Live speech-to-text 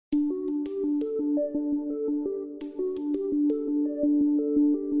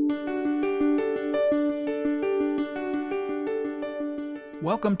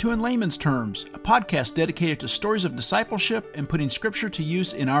Welcome to In Layman's Terms, a podcast dedicated to stories of discipleship and putting Scripture to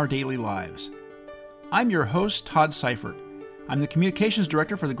use in our daily lives. I'm your host, Todd Seifert. I'm the Communications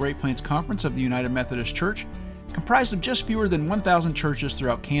Director for the Great Plains Conference of the United Methodist Church, comprised of just fewer than 1,000 churches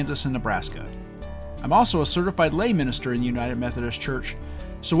throughout Kansas and Nebraska. I'm also a certified lay minister in the United Methodist Church,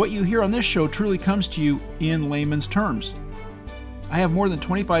 so what you hear on this show truly comes to you in layman's terms. I have more than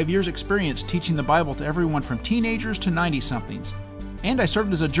 25 years' experience teaching the Bible to everyone from teenagers to 90-somethings. And I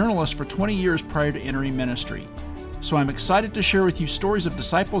served as a journalist for 20 years prior to entering ministry. So I'm excited to share with you stories of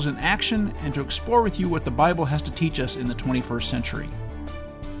disciples in action and to explore with you what the Bible has to teach us in the 21st century.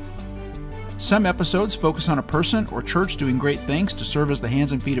 Some episodes focus on a person or church doing great things to serve as the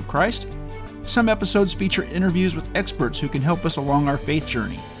hands and feet of Christ. Some episodes feature interviews with experts who can help us along our faith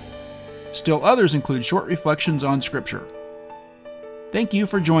journey. Still others include short reflections on Scripture. Thank you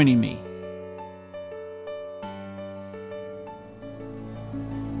for joining me.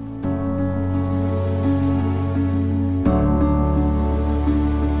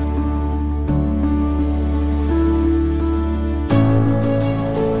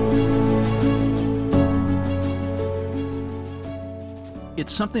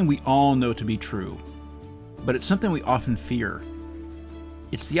 It's something we all know to be true, but it's something we often fear.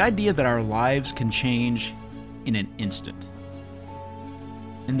 It's the idea that our lives can change in an instant.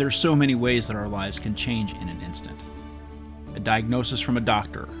 And there's so many ways that our lives can change in an instant. A diagnosis from a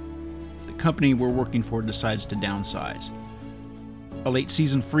doctor. The company we're working for decides to downsize. A late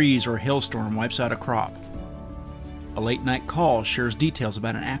season freeze or a hailstorm wipes out a crop. A late night call shares details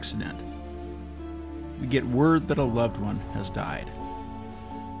about an accident. We get word that a loved one has died.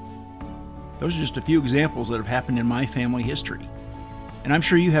 Those are just a few examples that have happened in my family history. And I'm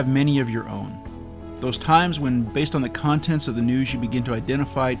sure you have many of your own. Those times when, based on the contents of the news, you begin to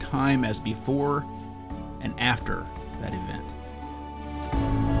identify time as before and after that event.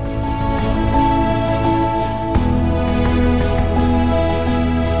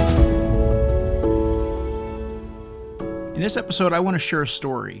 In this episode, I want to share a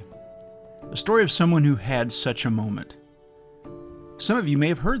story of someone who had such a moment. Some of you may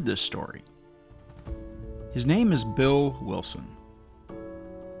have heard this story. His name is Bill Wilson.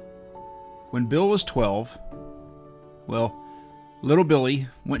 When Bill was 12, little Billy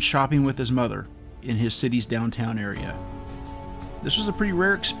went shopping with his mother in his city's downtown area. This was a pretty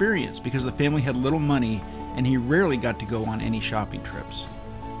rare experience because the family had little money and he rarely got to go on any shopping trips.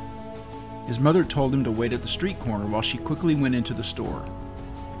 His mother told him to wait at the street corner while she quickly went into the store.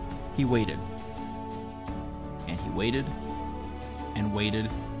 He waited. And he waited. And waited.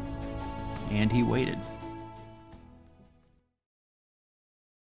 And he waited.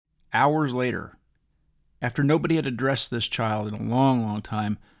 Hours later, after nobody had addressed this child in a long, long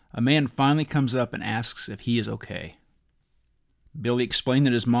time, a man finally comes up and asks if he is okay. Billy explained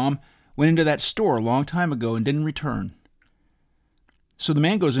that his mom went into that store a long time ago and didn't return. So the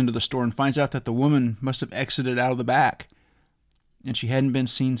man goes into the store and finds out that the woman must have exited out of the back, and she hadn't been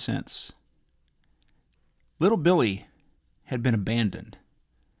seen since. Little Billy had been abandoned.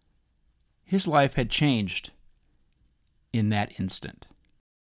 His life had changed in that instant.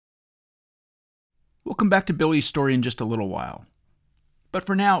 We'll come back to Billy's story in just a little while. But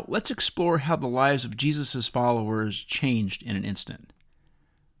for now, let's explore how the lives of Jesus' followers changed in an instant.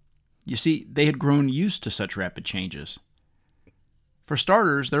 You see, they had grown used to such rapid changes. For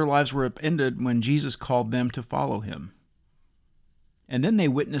starters, their lives were upended when Jesus called them to follow him. And then they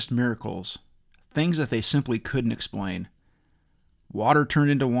witnessed miracles, things that they simply couldn't explain. Water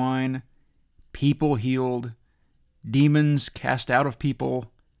turned into wine, people healed, demons cast out of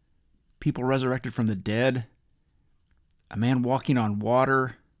people resurrected from the dead, a man walking on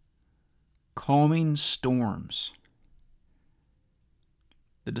water, calming storms.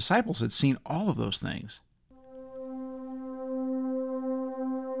 The disciples had seen all of those things.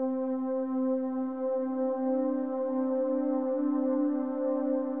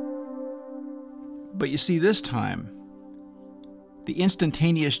 But you see, this time, the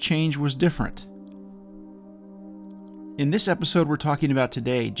instantaneous change was different. In this episode we're talking about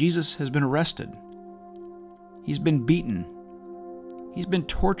today, Jesus has been arrested. He's been beaten. He's been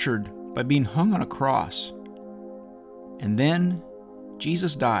tortured by being hung on a cross. And then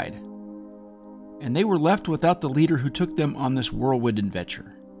Jesus died. And they were left without the leader who took them on this whirlwind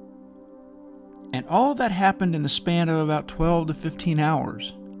adventure. And all that happened in the span of about 12 to 15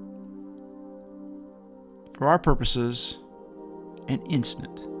 hours. For our purposes, an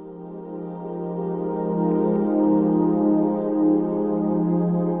instant.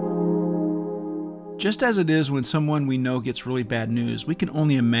 Just as it is when someone we know gets really bad news, we can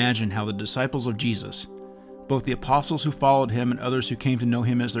only imagine how the disciples of Jesus, both the apostles who followed him and others who came to know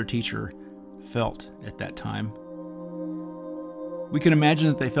him as their teacher felt at that time. We can imagine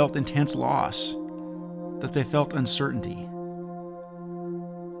that they felt intense loss, that they felt uncertainty.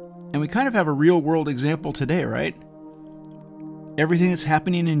 And we kind of have a real-world example today, right? Everything that's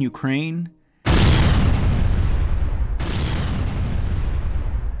happening in Ukraine,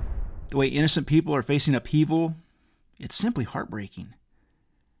 the way innocent people are facing upheaval, it's simply heartbreaking.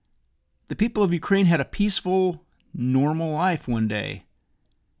 The people of Ukraine had a peaceful, normal life one day.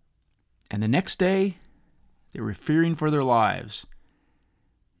 And the next day, they were fearing for their lives,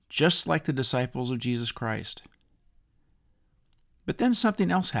 just like the disciples of Jesus Christ. But then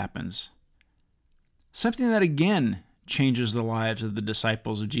something else happens. Something that again changes the lives of the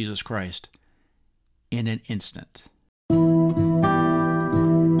disciples of Jesus Christ in an instant.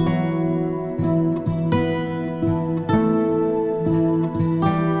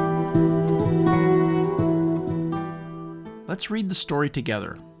 Let's read the story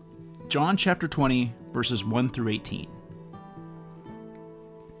together. John chapter 20, verses 1 through 18.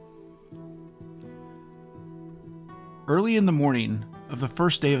 Early in the morning of the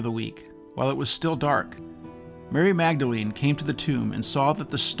first day of the week, while it was still dark, Mary Magdalene came to the tomb and saw that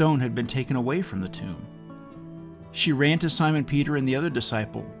the stone had been taken away from the tomb. She ran to Simon Peter and the other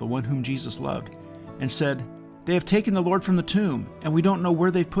disciple, the one whom Jesus loved, and said, "They have taken the Lord from the tomb, and we don't know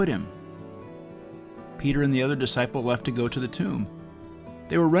where they've put him." Peter and the other disciple left to go to the tomb.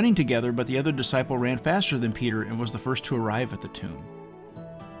 They were running together, but the other disciple ran faster than Peter and was the first to arrive at the tomb.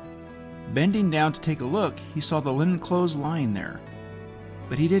 Bending down to take a look, he saw the linen clothes lying there,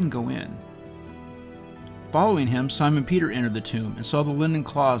 but he didn't go in. Following him, Simon Peter entered the tomb and saw the linen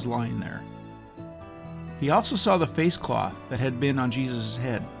cloths lying there. He also saw the face cloth that had been on Jesus'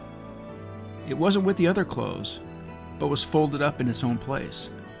 head. It wasn't with the other clothes, but was folded up in its own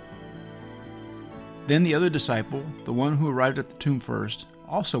place. Then the other disciple, the one who arrived at the tomb first,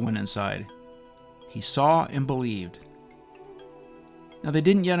 also went inside. He saw and believed. Now they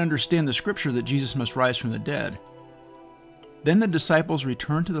didn't yet understand the scripture that Jesus must rise from the dead. Then the disciples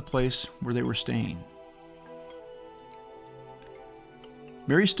returned to the place where they were staying.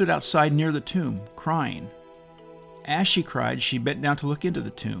 Mary stood outside near the tomb, crying. As she cried, she bent down to look into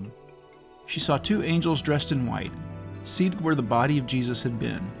the tomb. She saw two angels dressed in white, seated where the body of Jesus had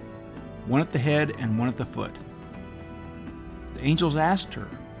been, one at the head and one at the foot. The angels asked her,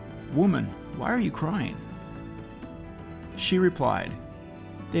 "Woman, why are you crying?" She replied,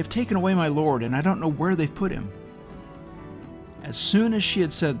 "They have taken away my Lord, and I don't know where they've put him." As soon as she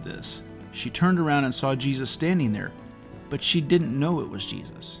had said this, she turned around and saw Jesus standing there, but she didn't know it was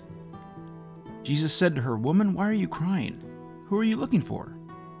Jesus. Jesus said to her, "Woman, why are you crying? Who are you looking for?"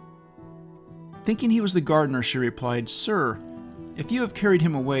 Thinking he was the gardener, she replied, "Sir, if you have carried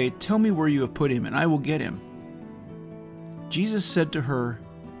him away, tell me where you have put him, and I will get him." Jesus said to her,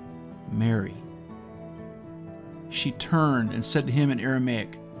 "Mary." She turned and said to him in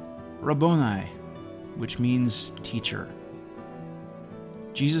Aramaic, "Rabboni," which means teacher.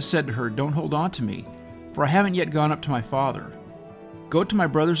 Jesus said to her, "Don't hold on to me, for I haven't yet gone up to my Father. Go to my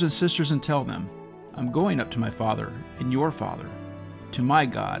brothers and sisters and tell them, I'm going up to my Father and your Father, to my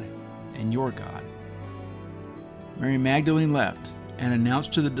God and your God." Mary Magdalene left and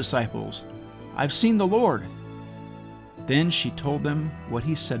announced to the disciples, "I've seen the Lord." Then she told them what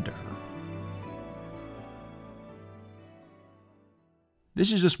he said to her.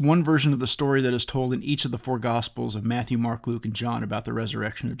 This is just one version of the story that is told in each of the four Gospels of Matthew, Mark, Luke, and John about the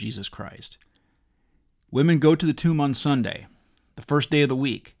resurrection of Jesus Christ. Women go to the tomb on Sunday, the first day of the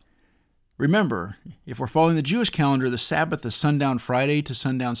week. Remember, if we're following the Jewish calendar, the Sabbath is sundown Friday to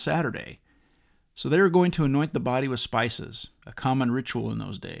sundown Saturday. So they are going to anoint the body with spices, a common ritual in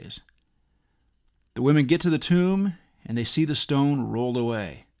those days. The women get to the tomb and they see the stone rolled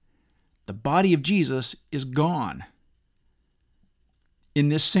away. The body of Jesus is gone. In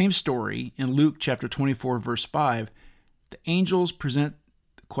this same story, in Luke chapter 24, verse 5, the angels present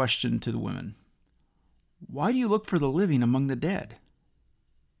the question to the women. Why do you look for the living among the dead?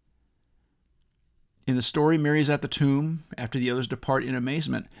 In the story, Mary is at the tomb after the others depart in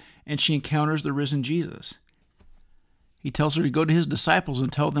amazement, and she encounters the risen Jesus. He tells her to go to his disciples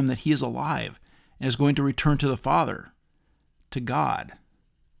and tell them that he is alive and is going to return to the Father, to God.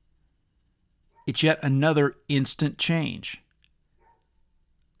 It's yet another instant change.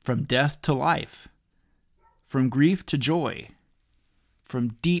 From death to life, from grief to joy,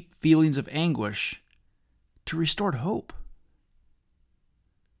 from deep feelings of anguish to restored hope.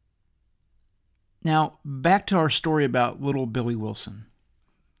 Now, back to our story about little Billy Wilson.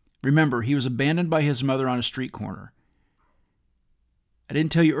 Remember, he was abandoned by his mother on a street corner. I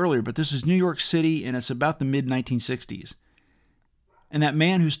didn't tell you earlier, but this is New York City, and it's about the mid-1960s. And that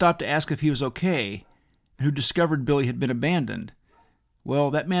man who stopped to ask if he was okay, and who discovered Billy had been abandoned, well,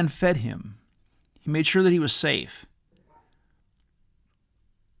 that man fed him. He made sure that he was safe.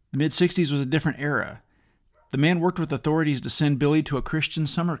 The mid-60s was a different era. The man worked with authorities to send Billy to a Christian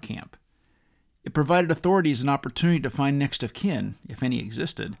summer camp. It provided authorities an opportunity to find next of kin, if any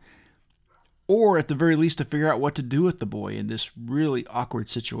existed, or at the very least to figure out what to do with the boy in this really awkward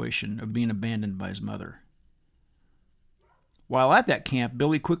situation of being abandoned by his mother. While at that camp,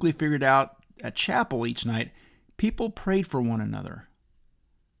 Billy quickly figured out at chapel each night, people prayed for one another.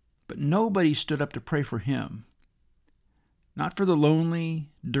 But nobody stood up to pray for him. Not for the lonely,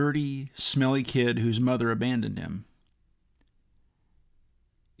 dirty, smelly kid whose mother abandoned him.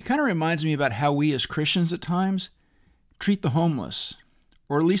 It kind of reminds me about how we as Christians at times treat the homeless,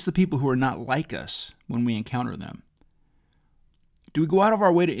 or at least the people who are not like us when we encounter them. Do we go out of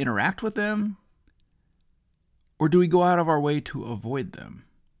our way to interact with them? Or do we go out of our way to avoid them?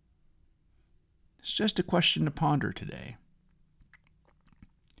 It's just a question to ponder today.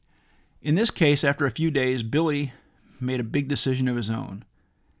 In this case, after a few days, Billy made a big decision of his own,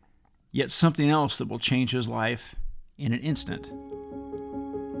 yet something else that will change his life in an instant.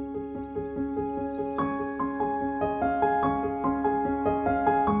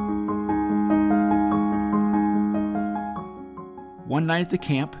 One night at the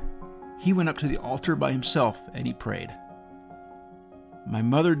camp, he went up to the altar by himself and he prayed. My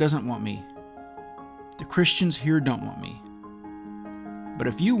mother doesn't want me. The Christians here don't want me. But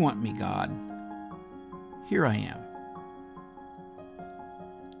if you want me, God, here I am.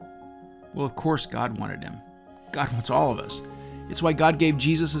 Well, of course, God wanted him. God wants all of us. It's why God gave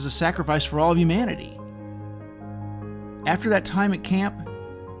Jesus as a sacrifice for all of humanity. After that time at camp,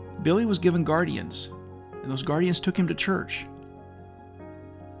 Billy was given guardians, and those guardians took him to church.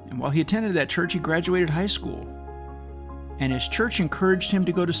 And while he attended that church, he graduated high school. And his church encouraged him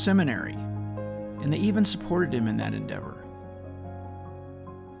to go to seminary, and they even supported him in that endeavor.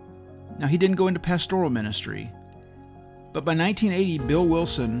 Now, he didn't go into pastoral ministry, but by 1980, Bill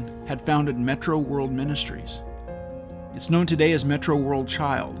Wilson had founded Metro World Ministries. It's known today as Metro World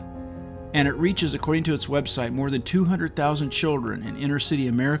Child, and it reaches, according to its website, more than 200,000 children in inner-city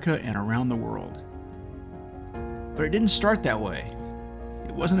America and around the world. But it didn't start that way.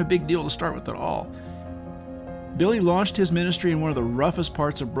 It wasn't a big deal to start with at all. Billy launched his ministry in one of the roughest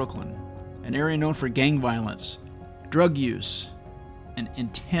parts of Brooklyn, an area known for gang violence, drug use, and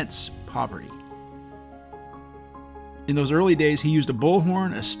intense poverty. In those early days, he used a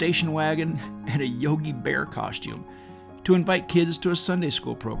bullhorn, a station wagon, and a Yogi Bear costume to invite kids to a Sunday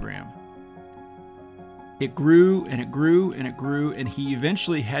school program. It grew and it grew and it grew, and he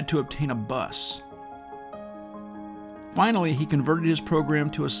eventually had to obtain a bus. Finally, he converted his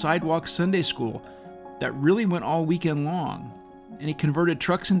program to a sidewalk Sunday school that really went all weekend long, and he converted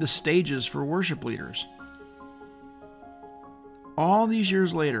trucks into stages for worship leaders. All these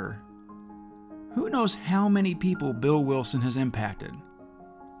years later, who knows how many people Bill Wilson has impacted?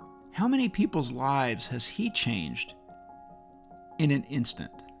 How many people's lives has he changed in an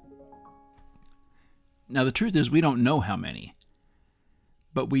instant? Now, the truth is we don't know how many,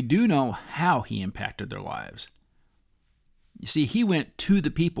 but we do know how he impacted their lives. You see, he went to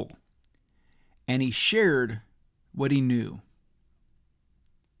the people, and he shared what he knew.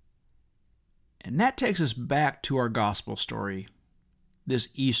 And that takes us back to our gospel story, this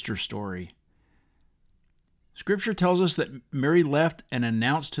Easter story. Scripture tells us that Mary left and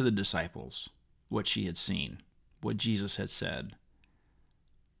announced to the disciples what she had seen, what Jesus had said.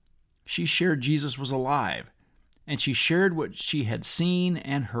 She shared Jesus was alive, and she shared what she had seen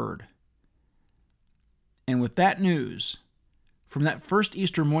and heard. And with that news, from that first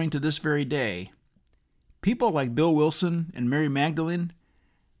Easter morning to this very day, people like Bill Wilson and Mary Magdalene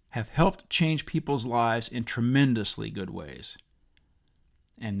have helped change people's lives in tremendously good ways.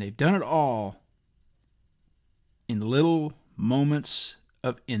 And they've done it all in little moments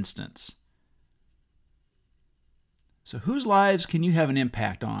of instance. So whose lives can you have an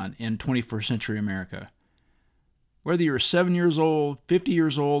impact on in 21st century America? Whether you're 7 years old, 50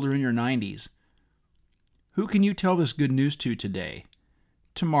 years old, or in your 90s, who can you tell this good news to today,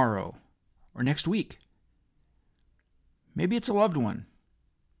 tomorrow, or next week? Maybe it's a loved one.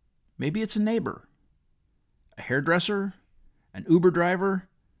 Maybe it's a neighbor, a hairdresser, an Uber driver,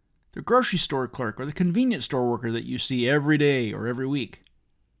 the grocery store clerk, or the convenience store worker that you see every day or every week.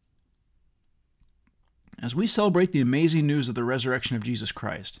 As we celebrate the amazing news of the resurrection of Jesus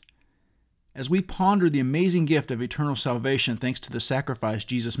Christ, as we ponder the amazing gift of eternal salvation thanks to the sacrifice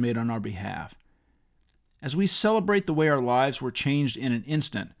Jesus made on our behalf, as we celebrate the way our lives were changed in an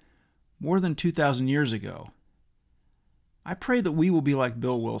instant, more than 2,000 years ago, I pray that we will be like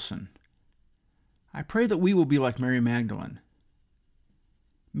Bill Wilson. I pray that we will be like Mary Magdalene.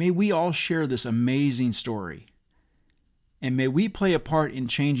 May we all share this amazing story, and may we play a part in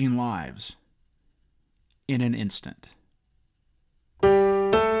changing lives in an instant.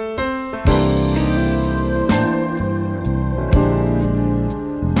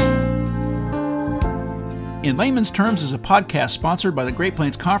 In Layman's Terms is a podcast sponsored by the Great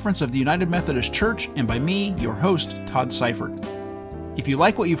Plains Conference of the United Methodist Church and by me, your host, Todd Seifert. If you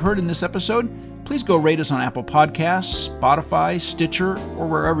like what you've heard in this episode, please go rate us on Apple Podcasts, Spotify, Stitcher, or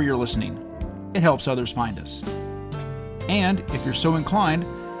wherever you're listening. It helps others find us. And if you're so inclined,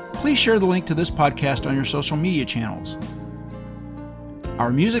 please share the link to this podcast on your social media channels.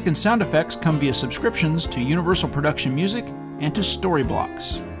 Our music and sound effects come via subscriptions to Universal Production Music and to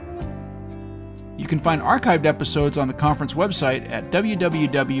Storyblocks. You can find archived episodes on the conference website at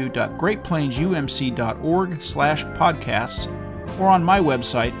www.greatplainsumc.org/podcasts or on my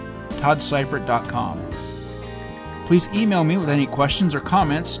website, toddseifert.com. Please email me with any questions or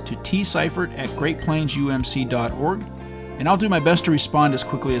comments to tseifert@greatplainsumc.org, and I'll do my best to respond as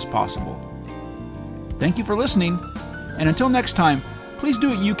quickly as possible. Thank you for listening, and until next time, please do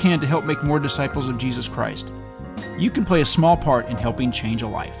what you can to help make more disciples of Jesus Christ. You can play a small part in helping change a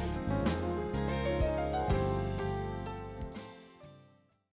life.